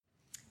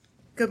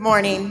Good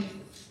morning.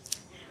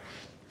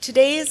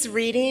 Today's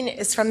reading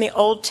is from the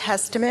Old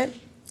Testament,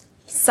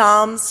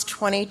 Psalms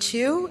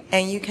 22,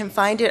 and you can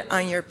find it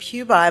on your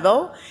Pew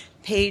Bible,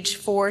 page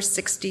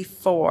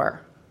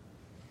 464.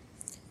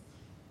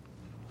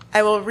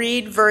 I will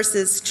read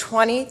verses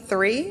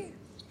 23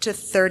 to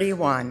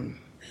 31.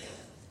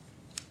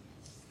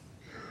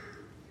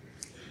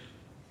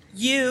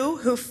 You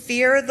who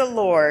fear the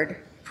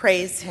Lord,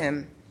 praise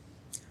him.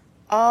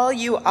 All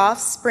you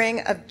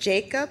offspring of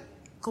Jacob,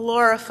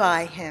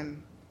 glorify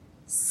him.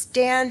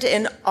 Stand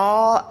in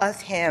awe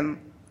of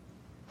him,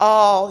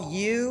 all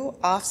you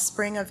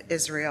offspring of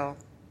Israel.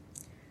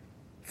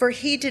 For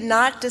he did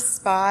not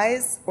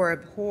despise or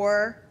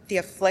abhor the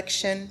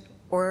affliction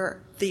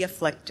or the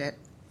afflicted.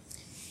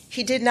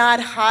 He did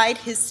not hide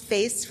his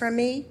face from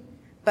me,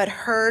 but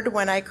heard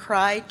when I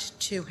cried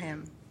to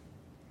him.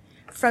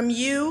 From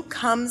you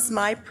comes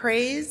my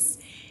praise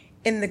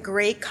in the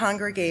great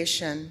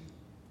congregation.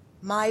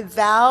 My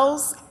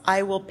vows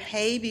I will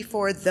pay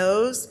before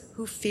those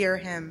who fear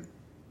him.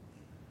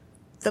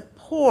 The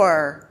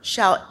poor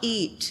shall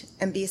eat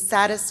and be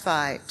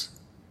satisfied.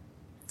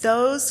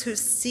 Those who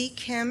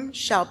seek him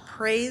shall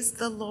praise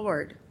the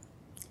Lord.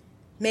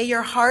 May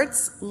your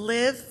hearts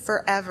live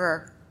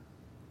forever.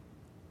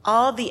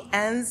 All the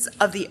ends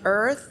of the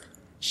earth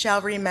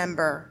shall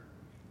remember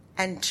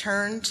and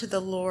turn to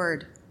the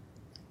Lord,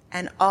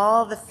 and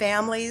all the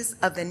families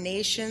of the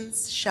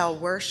nations shall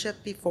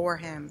worship before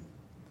him.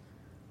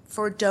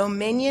 For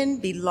dominion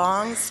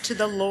belongs to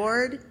the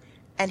Lord,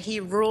 and he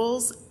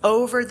rules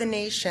over the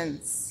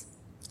nations.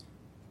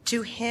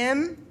 To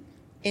him,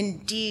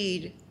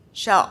 indeed,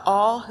 shall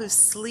all who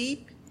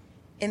sleep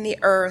in the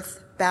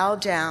earth bow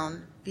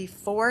down.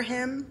 Before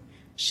him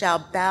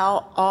shall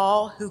bow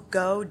all who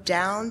go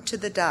down to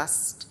the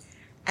dust,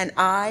 and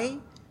I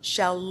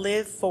shall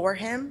live for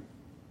him.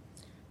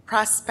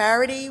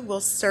 Prosperity will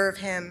serve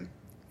him.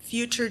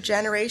 Future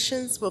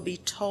generations will be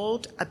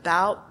told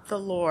about the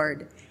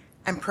Lord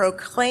and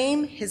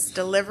proclaim his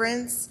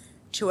deliverance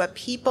to a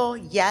people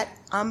yet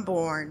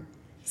unborn,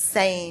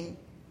 saying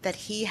that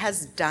he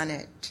has done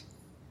it.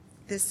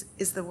 This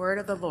is the word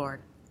of the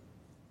Lord.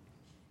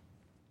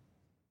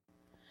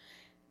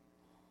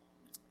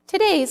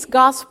 Today's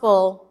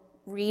gospel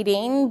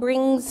reading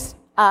brings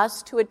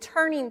us to a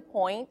turning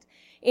point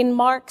in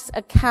Mark's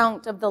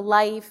account of the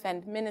life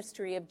and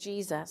ministry of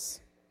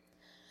Jesus.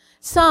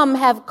 Some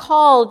have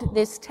called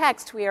this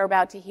text we are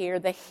about to hear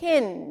the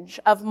hinge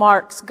of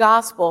Mark's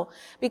gospel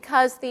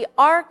because the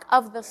arc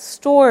of the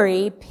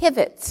story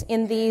pivots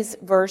in these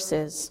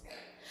verses.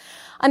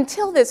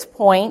 Until this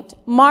point,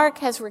 Mark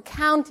has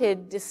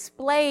recounted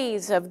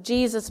displays of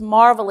Jesus'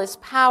 marvelous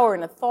power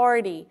and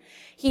authority.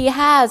 He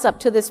has, up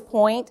to this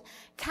point,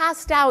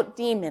 cast out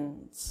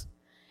demons.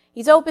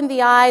 He's opened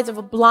the eyes of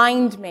a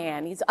blind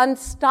man. He's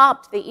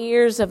unstopped the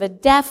ears of a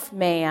deaf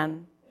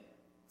man.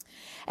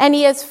 And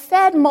he has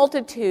fed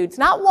multitudes,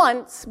 not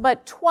once,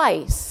 but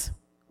twice,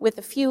 with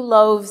a few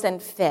loaves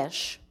and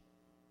fish.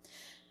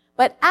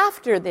 But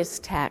after this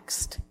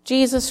text,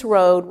 Jesus'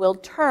 road will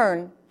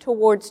turn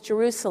towards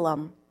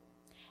Jerusalem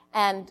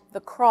and the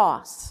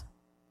cross.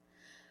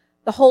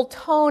 The whole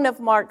tone of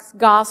Mark's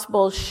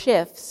gospel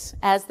shifts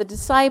as the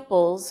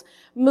disciples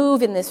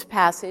move in this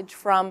passage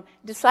from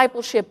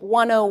discipleship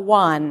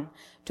 101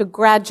 to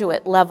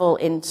graduate level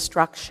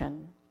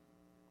instruction.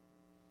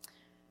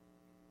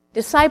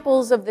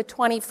 Disciples of the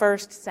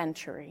 21st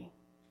century,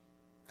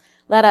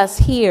 let us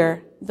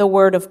hear the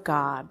word of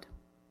God.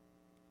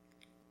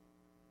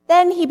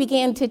 Then he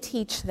began to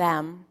teach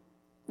them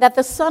that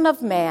the Son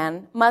of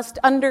Man must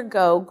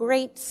undergo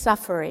great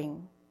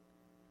suffering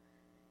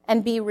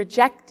and be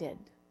rejected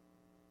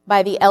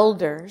by the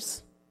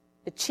elders,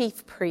 the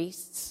chief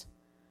priests,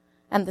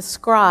 and the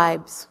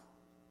scribes,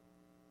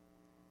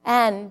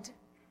 and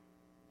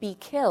be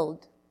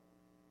killed.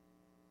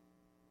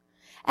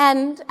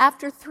 And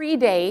after 3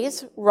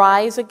 days,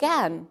 rise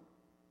again.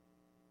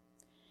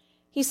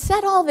 He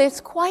said all this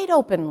quite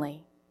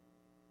openly.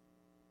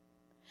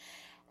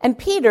 And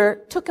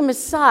Peter took him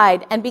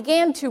aside and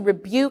began to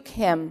rebuke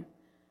him.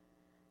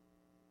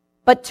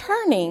 But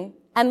turning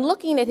and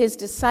looking at his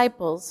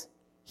disciples,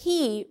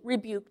 he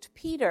rebuked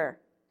Peter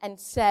and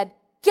said,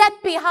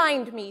 "Get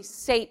behind me,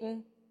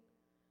 Satan,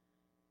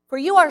 for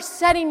you are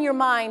setting your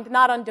mind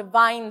not on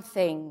divine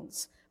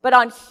things, but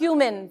on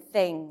human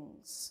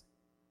things."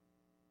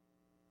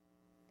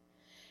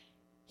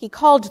 He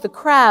called the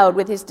crowd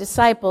with his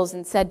disciples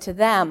and said to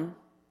them,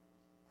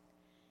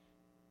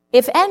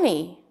 "If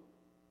any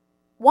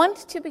want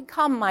to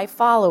become my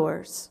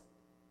followers,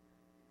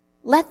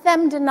 let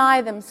them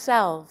deny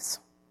themselves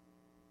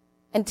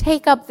and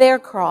take up their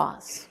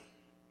cross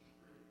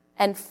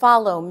and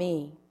follow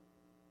me.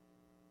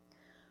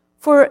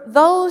 For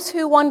those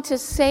who want to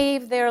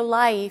save their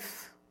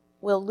life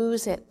will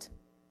lose it.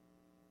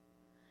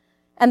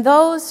 And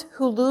those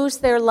who lose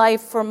their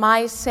life for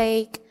my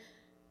sake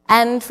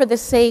and for the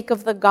sake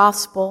of the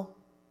gospel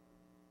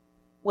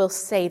will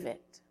save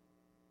it.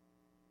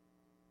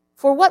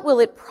 For what will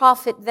it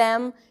profit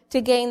them to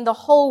gain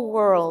the whole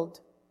world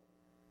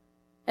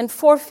and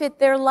forfeit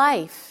their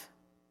life.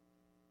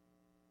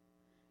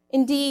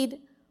 Indeed,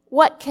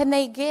 what can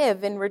they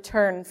give in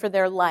return for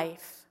their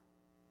life?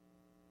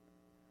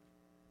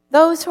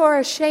 Those who are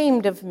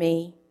ashamed of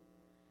me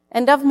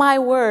and of my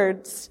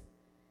words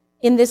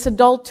in this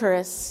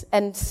adulterous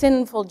and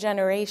sinful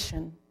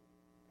generation,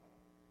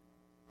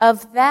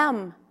 of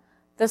them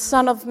the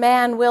Son of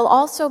Man will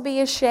also be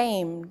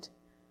ashamed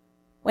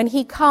when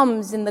he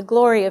comes in the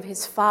glory of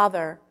his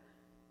Father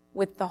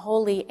with the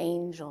holy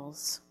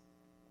angels.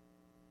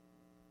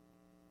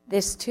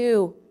 This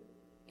too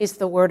is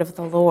the word of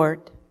the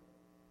Lord.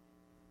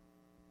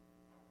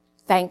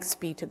 Thanks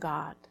be to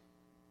God.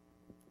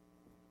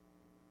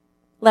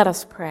 Let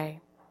us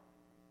pray.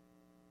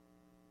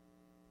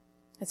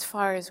 As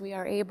far as we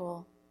are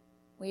able,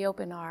 we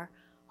open our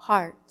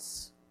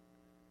hearts,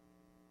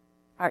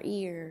 our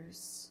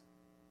ears,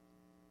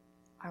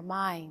 our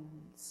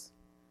minds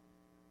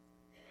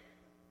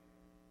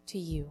to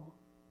you.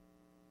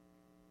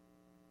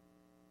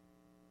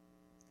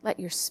 Let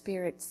your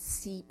Spirit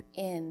seep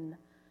in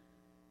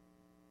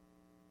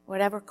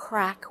whatever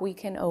crack we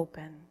can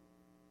open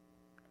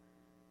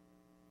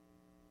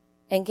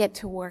and get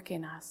to work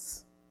in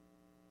us.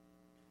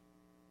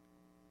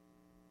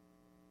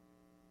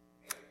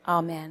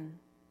 Amen.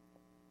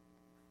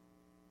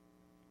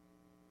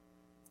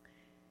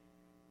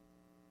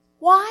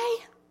 Why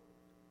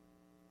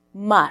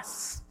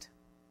must?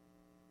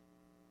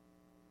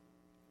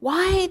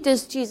 Why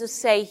does Jesus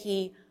say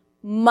he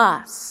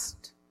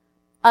must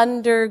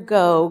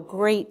undergo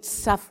great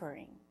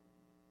suffering?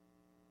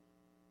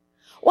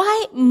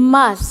 Why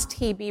must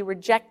he be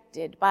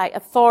rejected by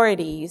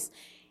authorities,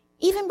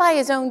 even by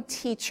his own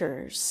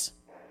teachers,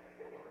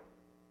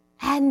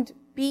 and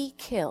be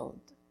killed?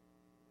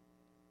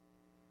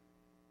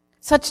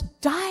 Such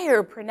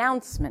dire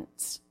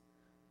pronouncements.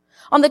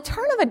 On the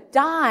turn of a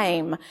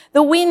dime,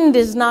 the wind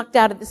is knocked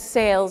out of the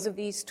sails of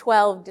these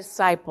 12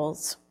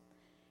 disciples.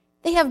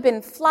 They have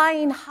been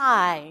flying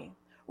high,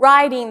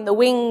 riding the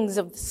wings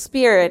of the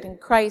Spirit in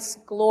Christ's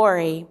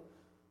glory.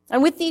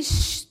 And with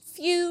these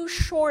few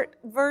short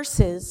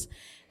verses,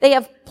 they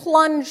have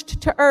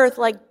plunged to earth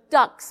like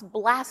ducks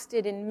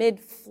blasted in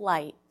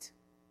mid-flight.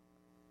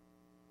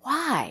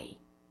 Why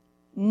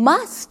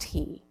must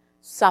he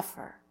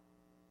suffer?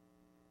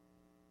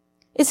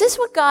 Is this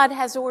what God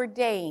has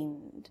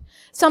ordained?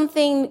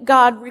 Something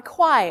God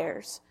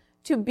requires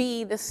to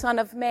be the Son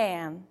of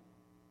Man?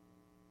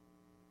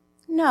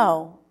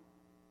 No.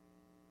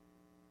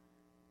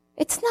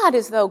 It's not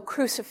as though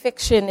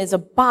crucifixion is a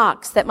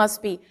box that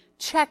must be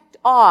checked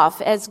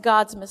off as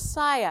God's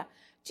Messiah.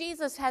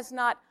 Jesus has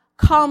not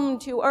come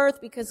to earth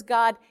because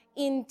God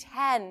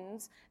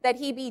intends that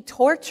he be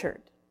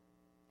tortured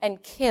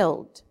and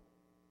killed.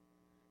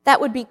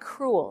 That would be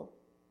cruel.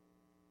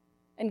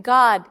 And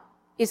God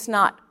is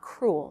not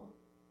cruel.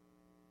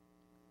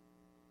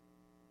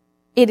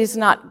 It is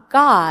not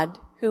God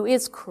who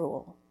is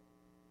cruel.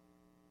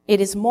 It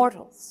is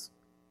mortals,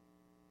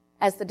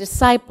 as the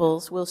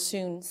disciples will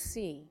soon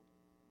see.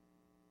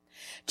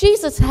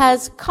 Jesus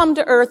has come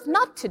to earth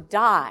not to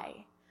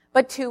die,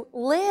 but to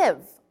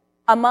live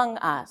among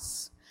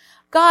us.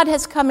 God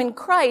has come in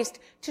Christ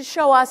to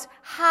show us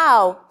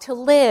how to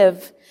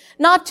live,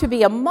 not to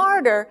be a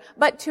martyr,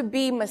 but to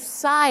be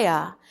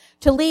Messiah,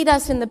 to lead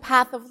us in the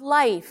path of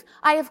life.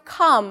 I have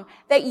come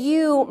that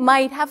you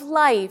might have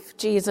life,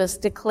 Jesus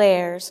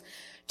declares.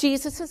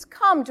 Jesus has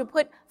come to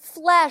put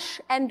flesh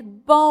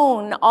and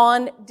bone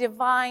on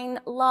divine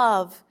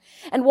love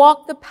and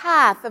walk the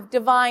path of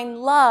divine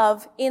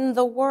love in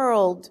the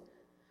world.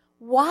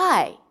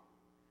 Why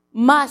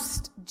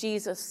must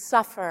Jesus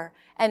suffer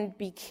and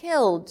be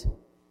killed?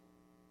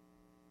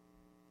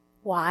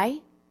 Why?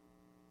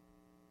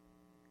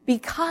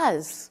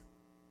 Because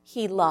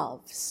he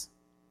loves.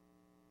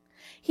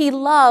 He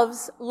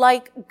loves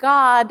like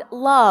God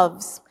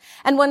loves.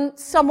 And when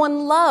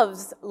someone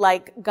loves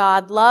like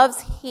God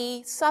loves,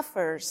 he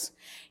suffers.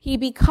 He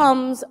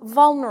becomes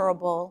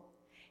vulnerable.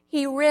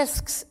 He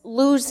risks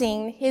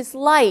losing his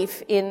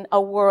life in a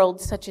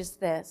world such as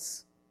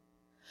this.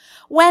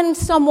 When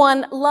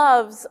someone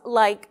loves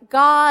like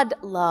God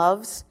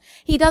loves,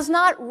 he does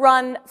not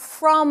run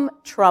from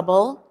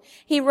trouble.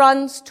 He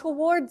runs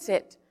towards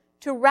it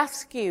to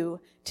rescue,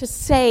 to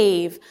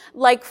save.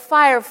 Like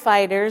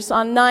firefighters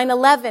on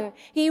 9/11,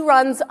 he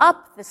runs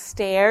up the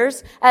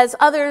stairs as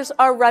others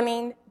are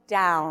running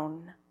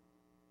down.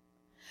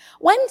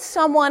 When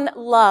someone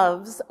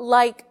loves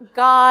like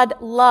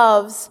God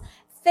loves,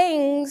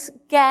 things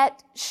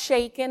get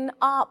shaken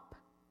up.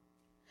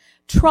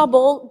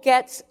 Trouble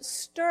gets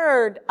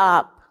stirred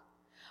up.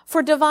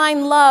 For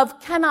divine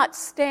love cannot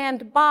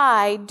stand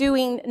by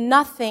doing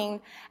nothing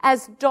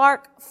as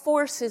dark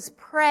forces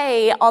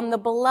prey on the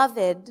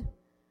beloved.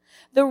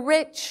 The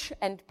rich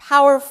and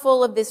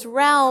powerful of this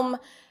realm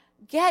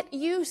get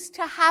used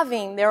to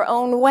having their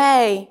own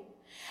way.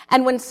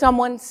 And when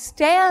someone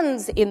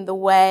stands in the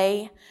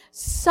way,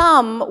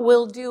 some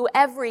will do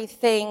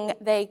everything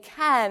they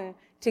can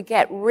to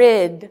get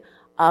rid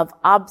of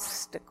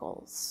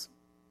obstacles.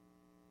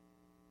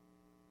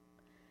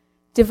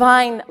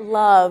 Divine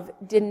love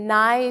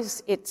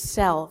denies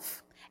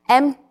itself,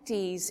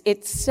 empties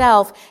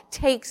itself,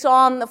 takes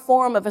on the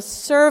form of a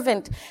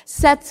servant,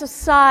 sets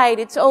aside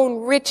its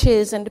own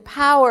riches and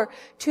power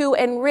to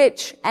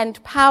enrich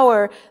and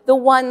power the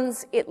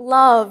ones it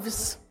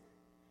loves.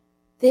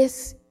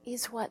 This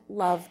is what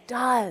love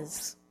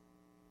does.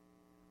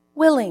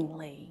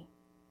 Willingly.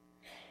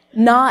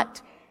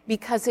 Not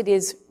because it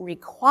is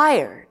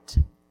required,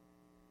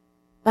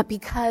 but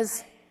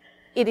because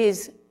it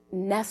is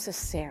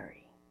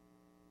necessary.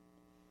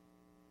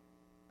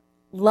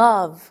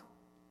 Love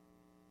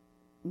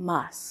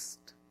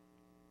must.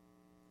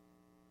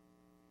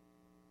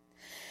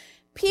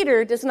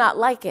 Peter does not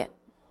like it.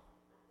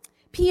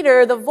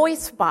 Peter, the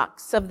voice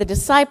box of the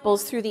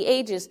disciples through the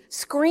ages,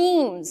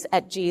 screams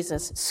at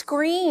Jesus.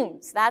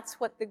 Screams. That's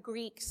what the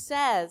Greek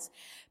says.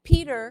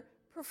 Peter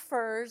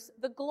prefers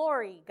the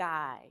glory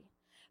guy,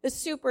 the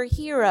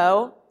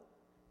superhero,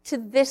 to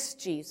this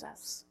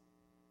Jesus.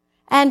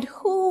 And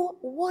who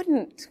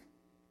wouldn't?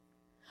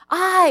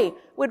 I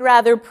would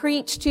rather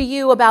preach to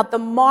you about the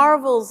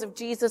marvels of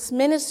Jesus'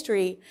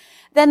 ministry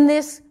than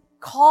this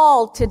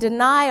call to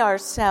deny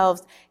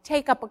ourselves,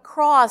 take up a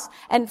cross,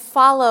 and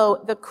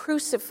follow the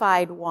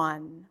crucified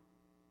one.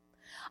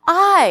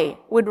 I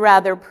would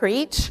rather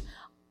preach,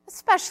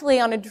 especially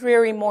on a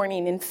dreary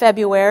morning in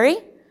February,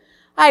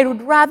 I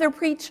would rather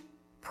preach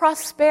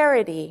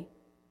prosperity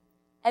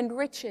and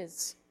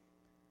riches,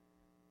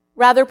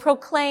 rather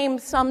proclaim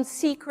some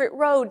secret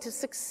road to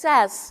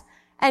success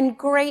and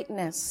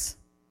greatness.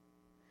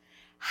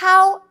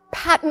 How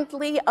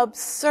patently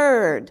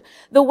absurd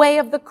the way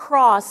of the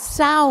cross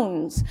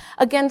sounds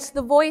against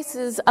the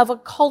voices of a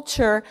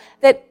culture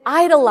that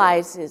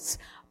idolizes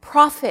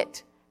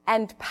profit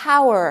and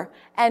power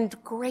and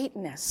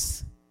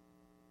greatness.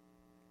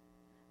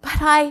 But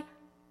I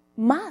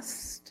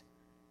must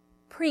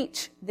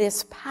preach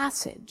this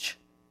passage,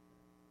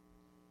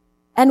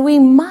 and we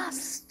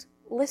must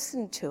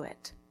listen to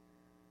it,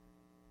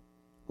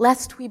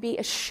 lest we be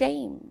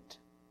ashamed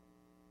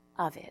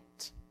of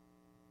it.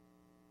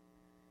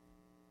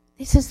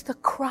 This is the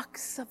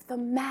crux of the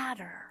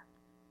matter.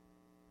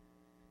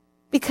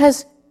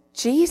 Because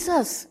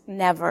Jesus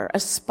never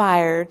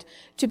aspired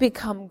to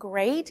become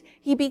great.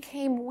 He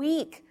became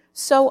weak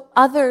so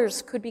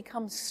others could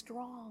become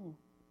strong.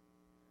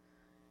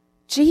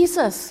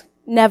 Jesus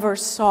never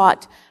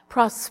sought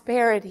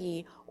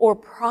prosperity or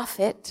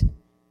profit.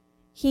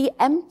 He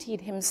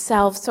emptied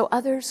himself so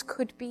others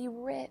could be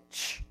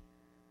rich.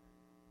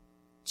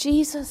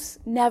 Jesus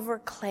never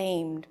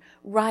claimed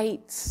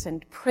rights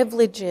and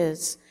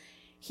privileges.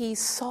 He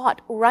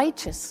sought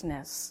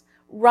righteousness,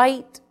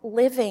 right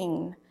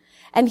living.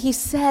 And he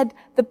said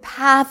the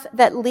path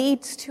that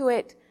leads to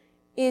it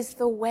is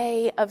the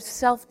way of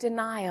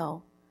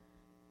self-denial,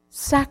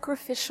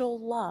 sacrificial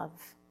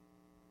love,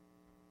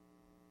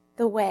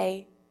 the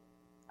way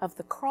of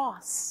the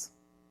cross.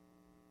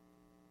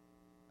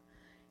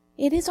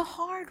 It is a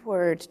hard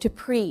word to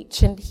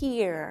preach and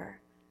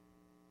hear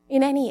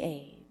in any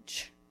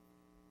age,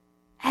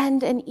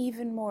 and an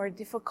even more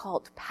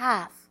difficult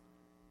path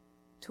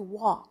to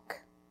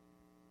walk.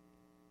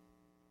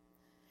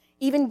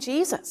 Even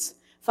Jesus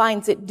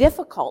finds it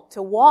difficult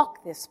to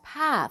walk this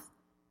path.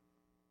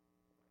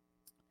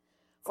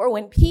 For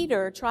when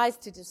Peter tries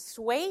to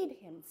dissuade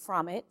him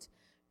from it,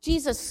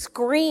 Jesus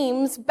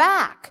screams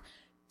back,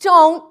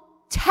 "Don't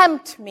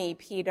tempt me,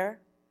 Peter.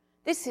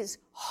 This is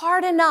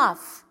hard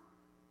enough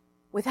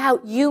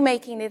without you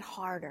making it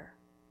harder."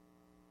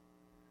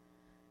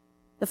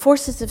 The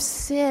forces of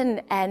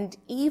sin and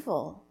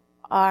evil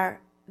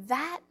are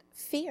that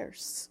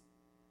fierce.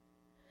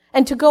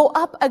 And to go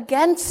up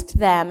against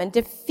them and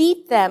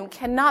defeat them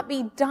cannot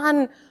be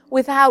done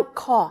without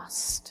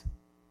cost.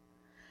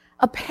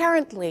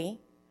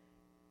 Apparently,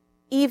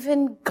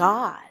 even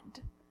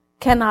God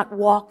cannot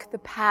walk the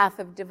path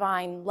of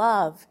divine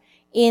love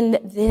in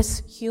this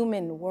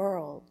human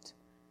world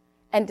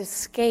and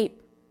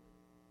escape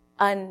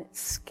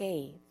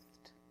unscathed.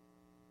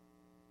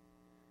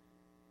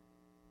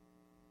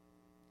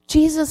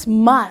 Jesus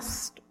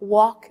must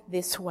walk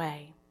this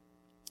way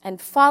and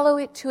follow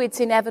it to its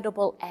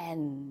inevitable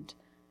end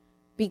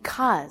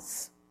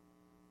because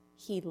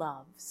he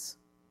loves.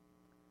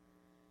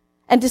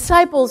 And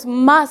disciples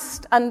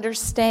must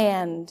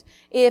understand,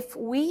 if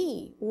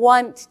we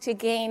want to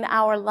gain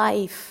our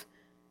life,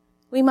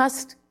 we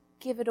must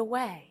give it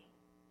away.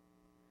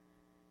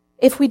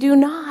 If we do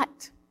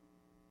not,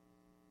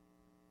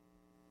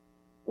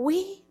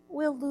 we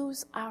will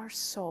lose our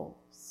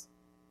souls.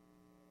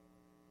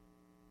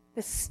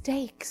 The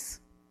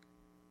stakes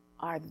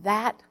are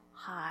that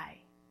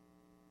high.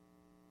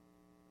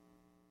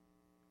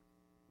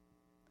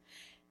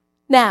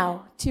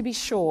 Now, to be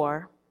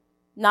sure,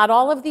 not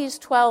all of these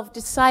 12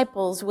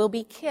 disciples will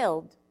be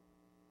killed.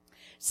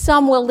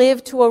 Some will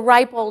live to a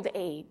ripe old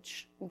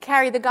age and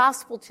carry the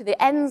gospel to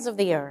the ends of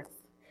the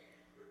earth.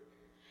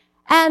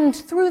 And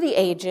through the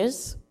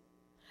ages,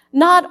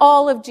 not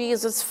all of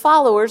Jesus'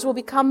 followers will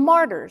become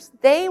martyrs.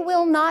 They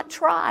will not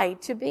try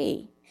to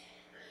be.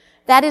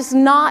 That is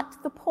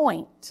not the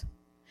point.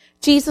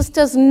 Jesus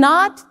does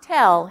not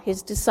tell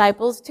his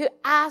disciples to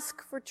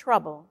ask for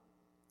trouble.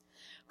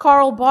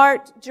 Karl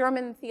Barth,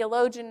 German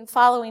theologian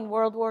following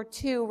World War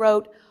II,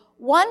 wrote,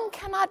 "One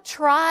cannot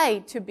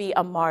try to be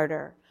a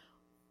martyr.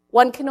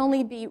 One can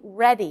only be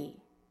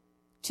ready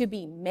to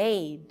be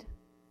made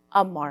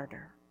a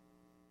martyr."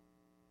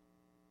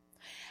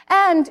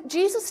 And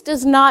Jesus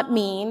does not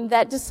mean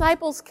that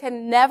disciples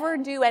can never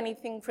do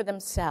anything for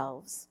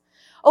themselves.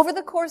 Over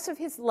the course of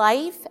his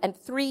life and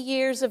 3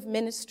 years of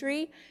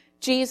ministry,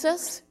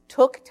 Jesus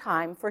took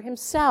time for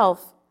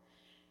himself.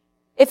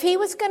 If he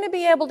was going to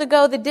be able to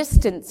go the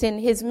distance in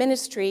his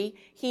ministry,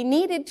 he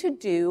needed to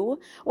do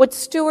what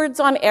stewards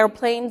on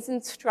airplanes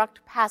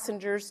instruct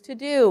passengers to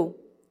do: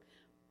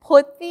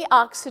 put the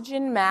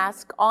oxygen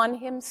mask on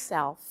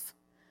himself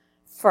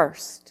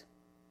first,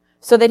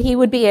 so that he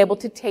would be able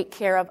to take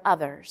care of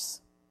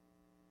others.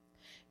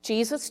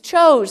 Jesus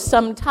chose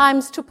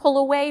sometimes to pull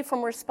away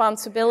from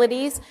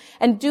responsibilities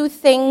and do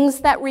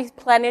things that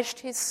replenished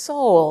his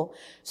soul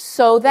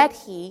so that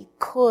he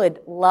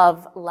could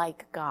love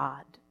like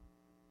God.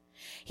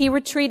 He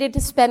retreated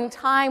to spend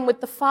time with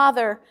the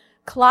Father,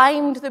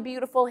 climbed the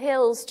beautiful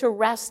hills to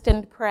rest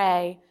and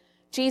pray.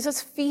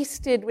 Jesus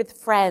feasted with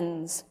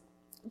friends,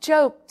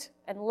 joked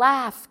and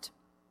laughed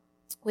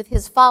with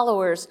his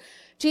followers.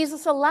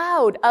 Jesus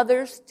allowed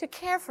others to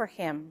care for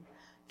him,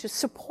 to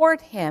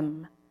support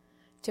him,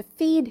 to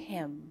feed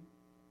him,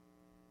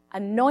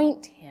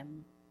 anoint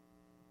him.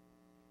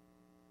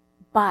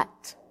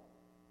 But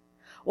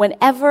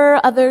whenever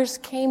others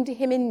came to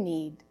him in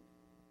need,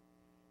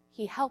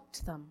 he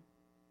helped them.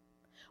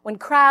 When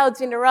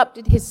crowds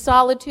interrupted his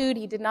solitude,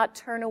 he did not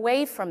turn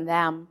away from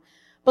them,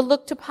 but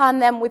looked upon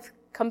them with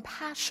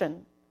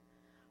compassion.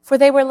 For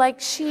they were like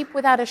sheep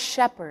without a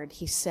shepherd,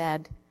 he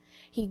said.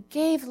 He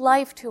gave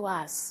life to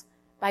us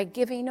by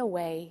giving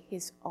away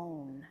his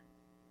own,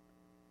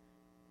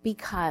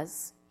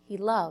 because he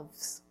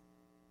loves.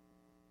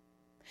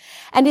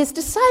 And his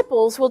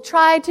disciples will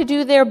try to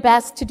do their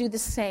best to do the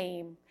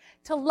same,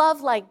 to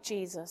love like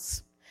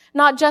Jesus.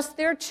 Not just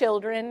their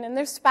children and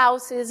their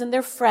spouses and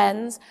their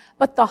friends,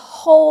 but the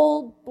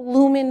whole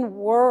bloomin'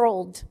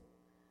 world.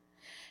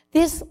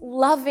 This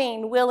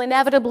loving will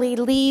inevitably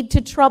lead to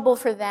trouble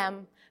for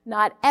them.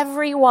 Not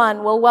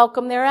everyone will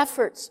welcome their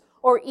efforts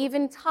or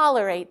even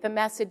tolerate the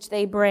message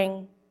they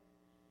bring.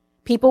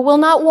 People will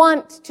not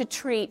want to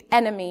treat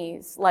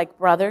enemies like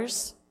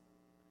brothers.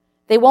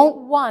 They won't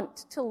want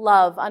to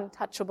love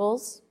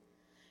untouchables.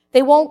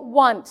 They won't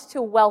want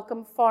to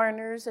welcome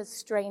foreigners as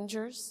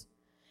strangers.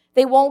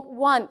 They won't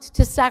want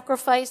to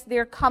sacrifice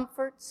their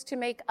comforts to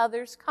make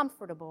others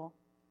comfortable.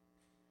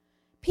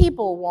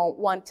 People won't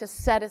want to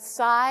set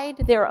aside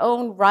their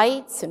own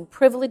rights and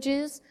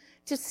privileges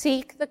to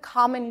seek the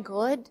common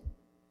good.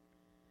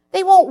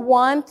 They won't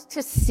want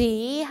to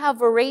see how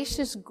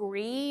voracious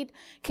greed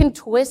can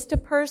twist a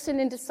person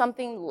into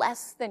something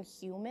less than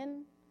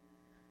human.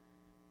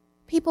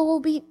 People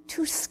will be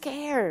too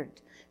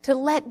scared to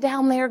let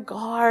down their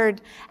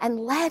guard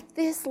and let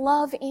this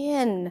love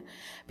in,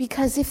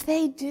 because if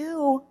they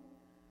do,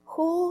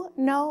 who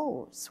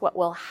knows what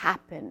will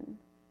happen?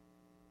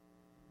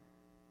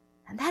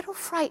 And that'll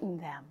frighten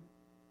them.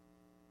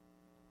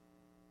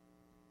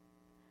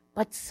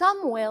 But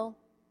some will.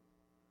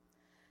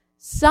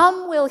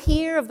 Some will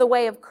hear of the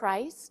way of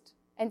Christ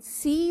and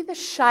see the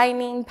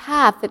shining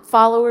path that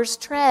followers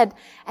tread,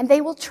 and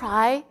they will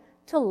try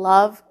to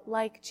love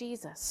like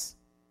Jesus.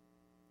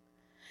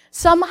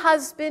 Some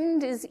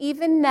husband is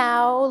even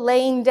now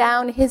laying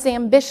down his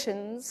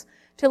ambitions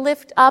to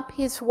lift up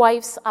his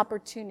wife's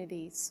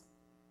opportunities.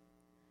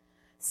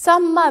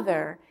 Some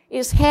mother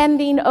is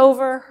handing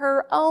over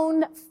her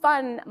own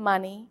fun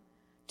money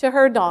to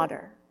her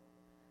daughter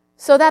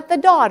so that the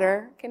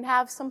daughter can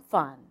have some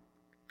fun.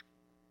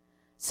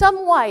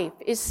 Some wife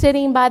is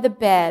sitting by the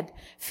bed,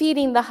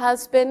 feeding the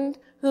husband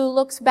who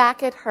looks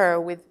back at her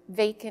with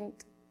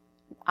vacant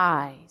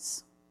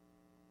eyes.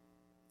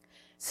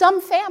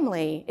 Some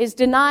family is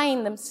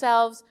denying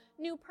themselves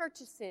new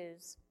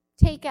purchases,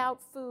 takeout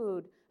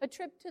food, a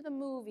trip to the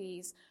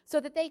movies, so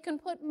that they can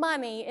put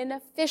money in a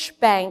fish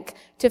bank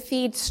to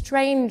feed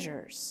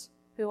strangers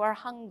who are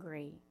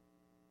hungry.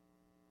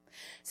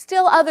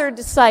 Still other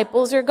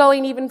disciples are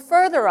going even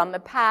further on the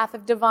path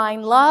of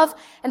divine love,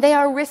 and they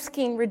are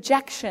risking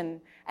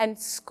rejection and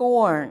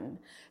scorn.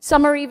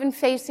 Some are even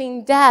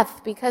facing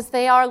death because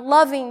they are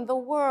loving the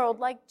world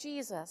like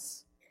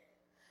Jesus.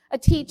 A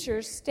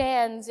teacher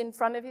stands in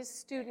front of his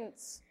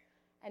students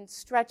and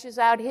stretches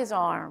out his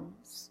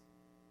arms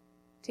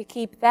to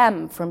keep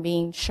them from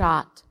being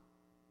shot.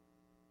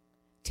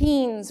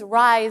 Teens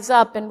rise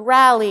up and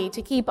rally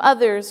to keep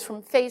others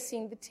from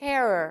facing the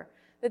terror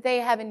that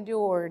they have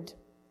endured.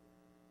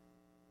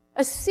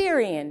 A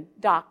Syrian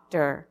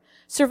doctor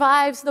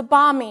survives the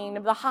bombing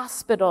of the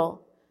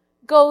hospital,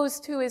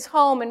 goes to his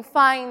home and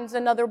finds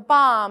another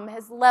bomb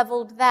has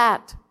leveled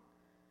that,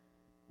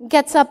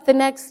 gets up the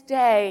next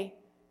day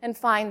and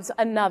finds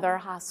another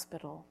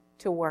hospital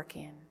to work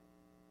in.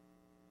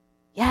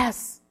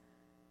 Yes,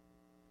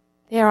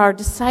 There are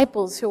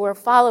disciples who are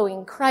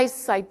following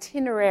Christ's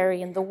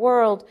itinerary in the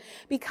world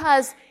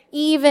because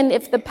even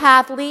if the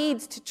path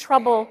leads to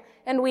trouble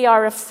and we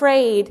are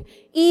afraid,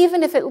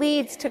 even if it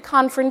leads to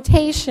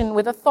confrontation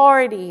with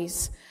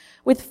authorities,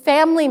 with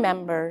family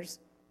members,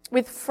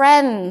 with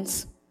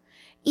friends,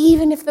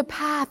 even if the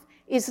path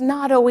is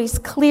not always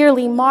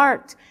clearly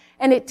marked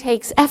and it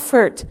takes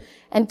effort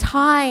and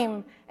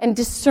time and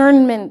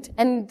discernment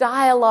and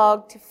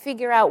dialogue to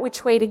figure out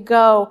which way to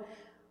go,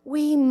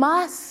 we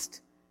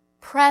must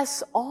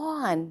press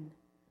on.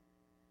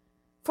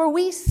 For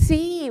we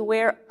see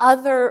where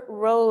other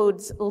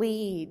roads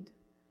lead,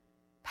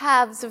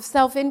 paths of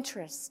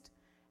self-interest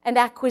and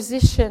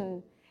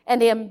acquisition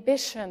and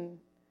ambition.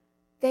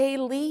 They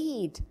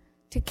lead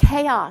to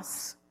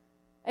chaos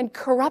and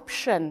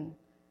corruption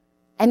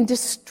and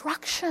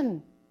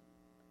destruction.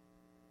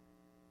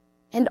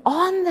 And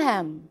on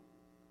them,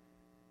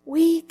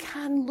 we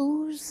can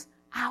lose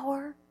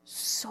our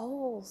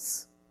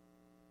souls.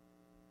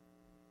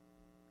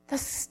 The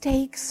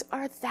stakes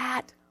are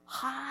that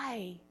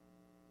high.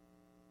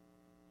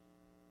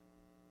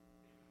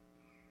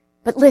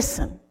 But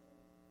listen.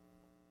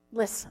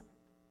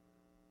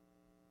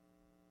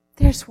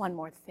 There's one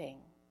more thing.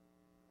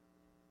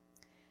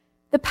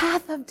 The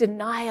path of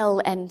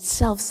denial and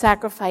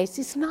self-sacrifice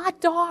is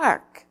not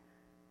dark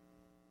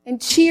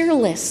and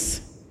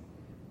cheerless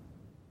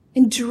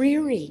and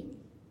dreary.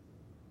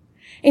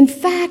 In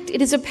fact,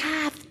 it is a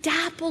path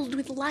dappled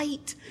with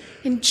light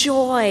and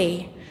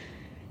joy.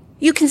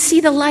 You can see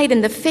the light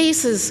in the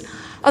faces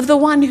of the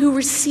one who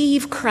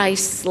receive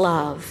Christ's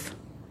love.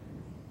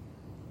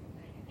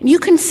 And you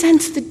can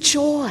sense the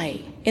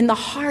joy in the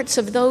hearts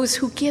of those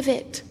who give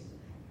it.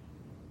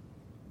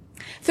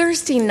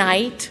 Thursday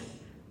night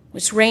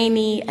was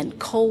rainy and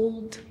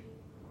cold.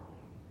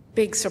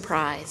 Big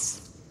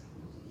surprise.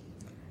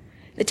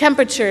 The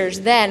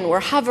temperatures then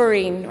were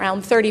hovering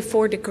around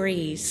 34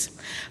 degrees.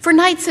 For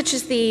nights such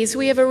as these,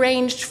 we have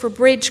arranged for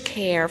bridge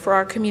care for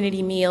our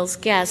community meals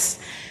guests.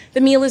 The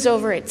meal is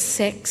over at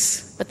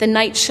 6, but the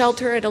night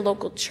shelter at a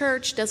local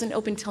church doesn't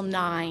open till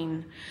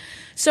 9.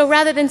 So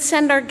rather than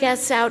send our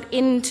guests out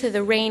into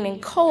the rain and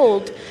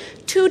cold,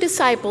 2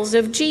 disciples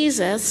of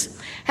Jesus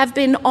have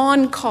been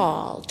on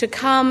call to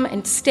come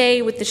and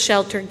stay with the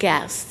shelter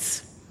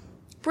guests.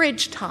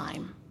 Bridge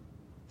time.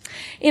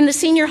 In the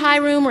senior high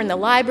room or in the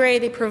library,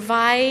 they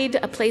provide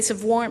a place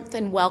of warmth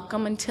and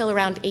welcome until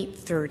around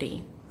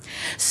 8:30.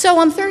 So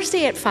on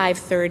Thursday at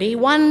 5:30,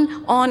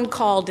 one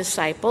on-call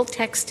disciple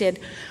texted,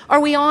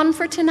 "Are we on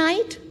for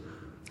tonight?"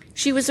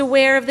 She was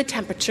aware of the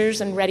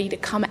temperatures and ready to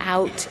come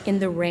out in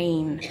the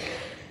rain.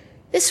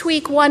 This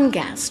week, one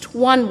guest,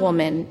 one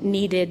woman,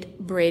 needed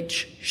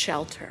bridge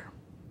shelter.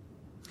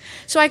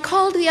 So I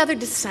called the other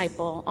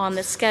disciple on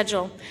the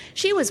schedule.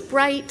 She was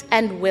bright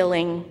and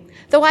willing,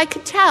 though I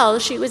could tell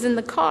she was in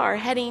the car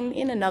heading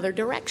in another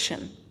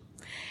direction.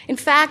 In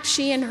fact,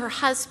 she and her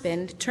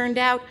husband, turned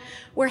out,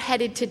 were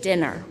headed to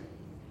dinner.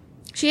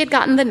 She had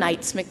gotten the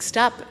nights mixed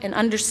up, an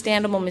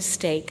understandable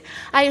mistake.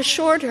 I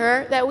assured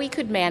her that we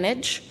could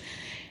manage,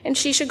 and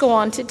she should go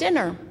on to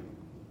dinner.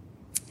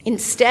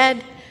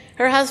 Instead,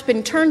 her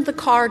husband turned the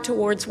car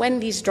towards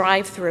Wendy's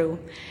drive-thru,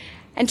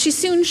 and she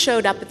soon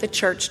showed up at the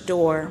church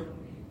door.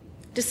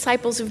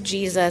 Disciples of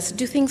Jesus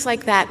do things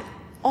like that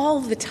all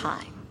the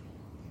time.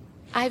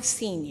 I've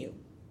seen you.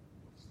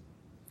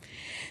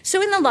 So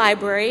in the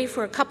library,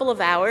 for a couple of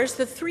hours,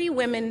 the 3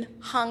 women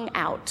hung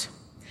out.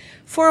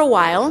 For a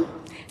while,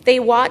 they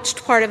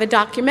watched part of a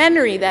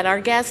documentary that our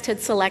guest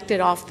had selected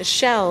off the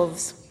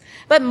shelves,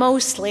 but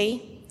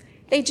mostly,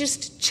 they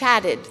just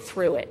chatted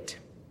through it.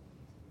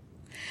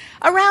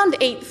 Around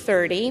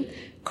 8:30,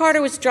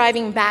 Carter was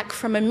driving back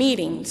from a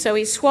meeting, so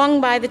he swung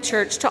by the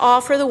church to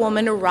offer the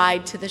woman a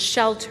ride to the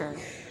shelter.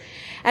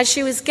 As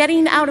she was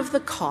getting out of the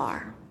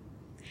car,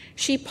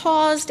 she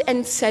paused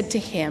and said to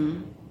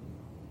him,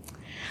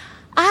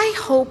 "I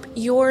hope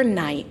your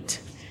night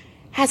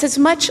has as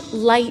much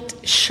light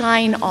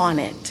shine on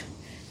it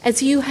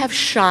as you have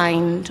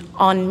shined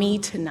on me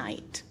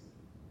tonight."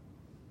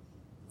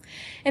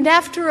 And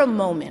after a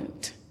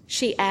moment,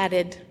 she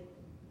added,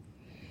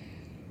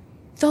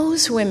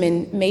 "Those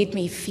women made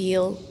me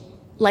feel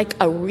like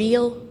a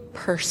real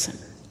person."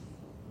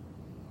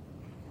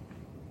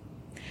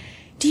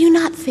 Do you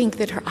not think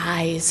that her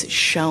eyes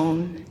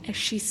shone as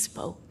she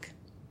spoke?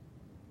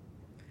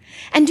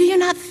 And do you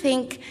not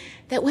think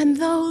that when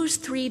those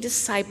 3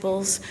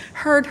 disciples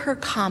heard her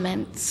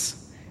comments,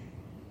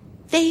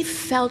 they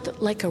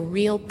felt like a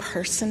real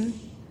person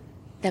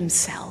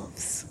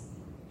themselves?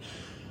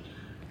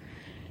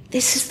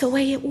 This is the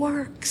way it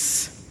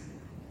works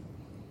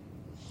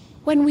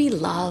when we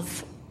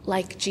love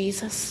like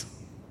Jesus.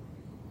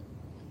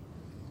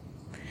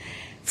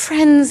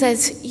 Friends,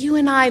 as you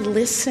and I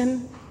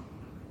listen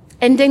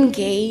and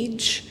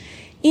engage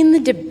in the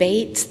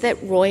debates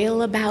that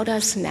roil about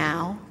us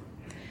now,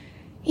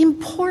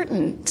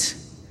 important,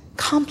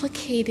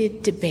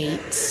 complicated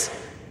debates,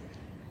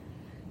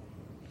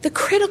 the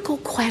critical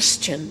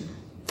question,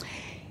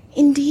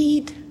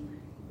 indeed,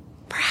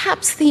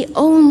 perhaps the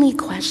only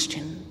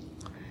question,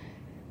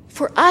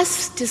 for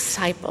us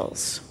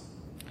disciples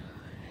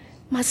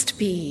must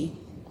be,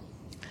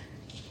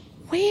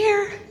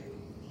 where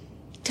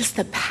does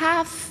the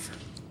path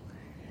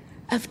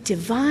of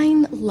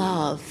divine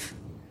love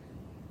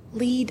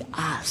lead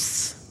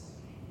us?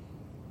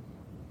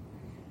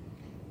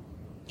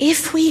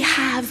 If we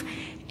have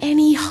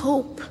any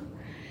hope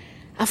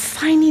of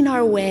finding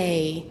our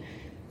way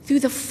through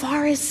the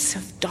forests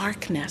of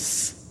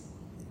darkness,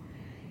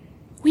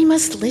 we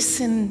must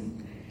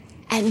listen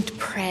and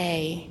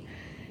pray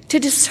to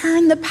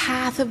discern the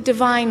path of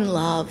divine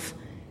love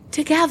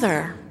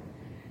together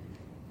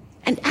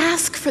and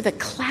ask for the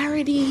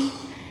clarity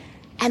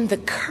and the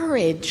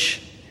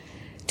courage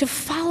to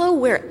follow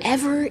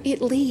wherever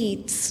it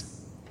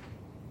leads.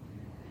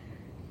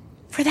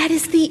 For that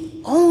is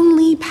the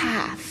only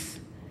path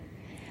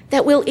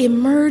that will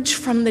emerge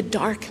from the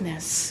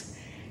darkness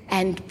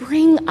and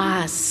bring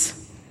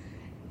us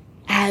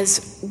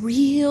as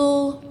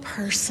real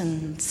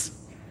persons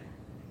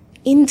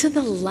into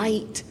the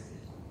light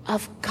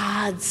of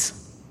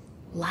God's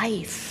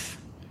life.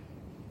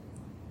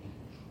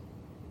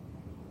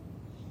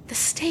 The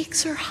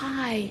stakes are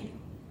high.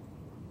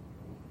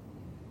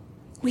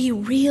 We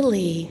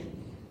really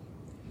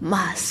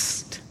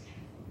must.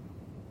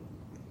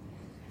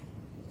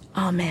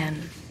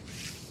 Amen.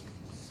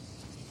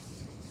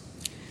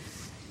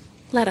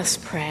 Let us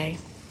pray.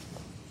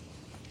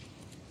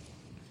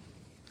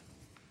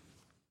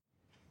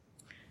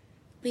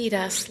 Lead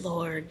us,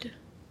 Lord.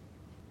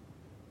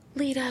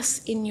 Lead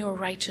us in your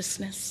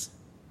righteousness.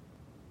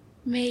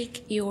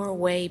 Make your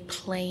way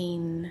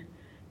plain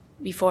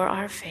before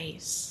our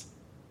face.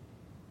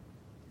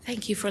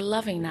 Thank you for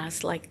loving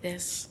us like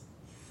this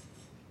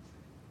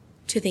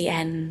to the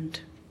end.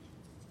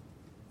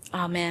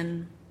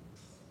 Amen.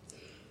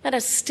 Let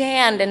us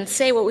stand and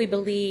say what we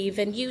believe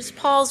and use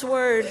Paul's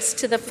words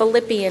to the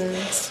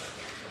Philippians.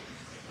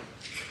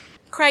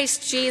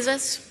 Christ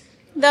Jesus,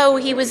 though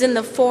he was in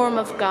the form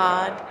of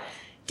God,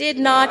 did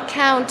not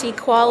count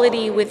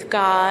equality with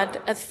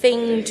God a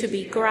thing to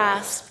be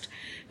grasped,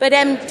 but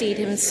emptied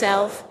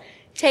himself,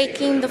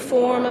 taking the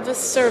form of a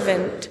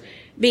servant,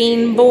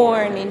 being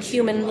born in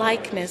human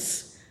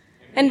likeness.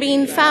 And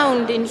being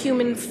found in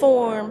human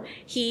form,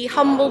 he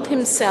humbled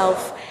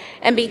himself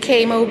and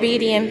became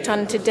obedient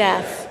unto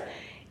death,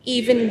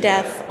 even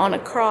death on a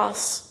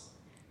cross.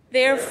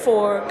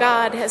 Therefore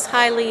God has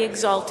highly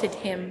exalted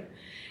him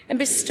and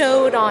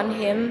bestowed on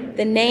him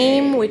the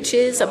name which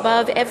is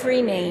above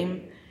every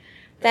name,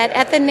 that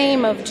at the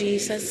name of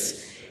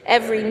Jesus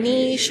every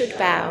knee should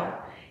bow,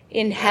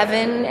 in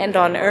heaven and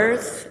on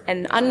earth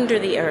and under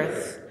the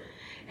earth,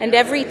 and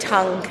every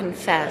tongue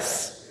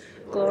confess,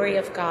 glory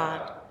of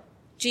God.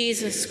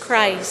 Jesus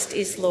Christ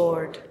is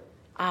Lord.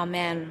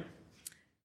 Amen.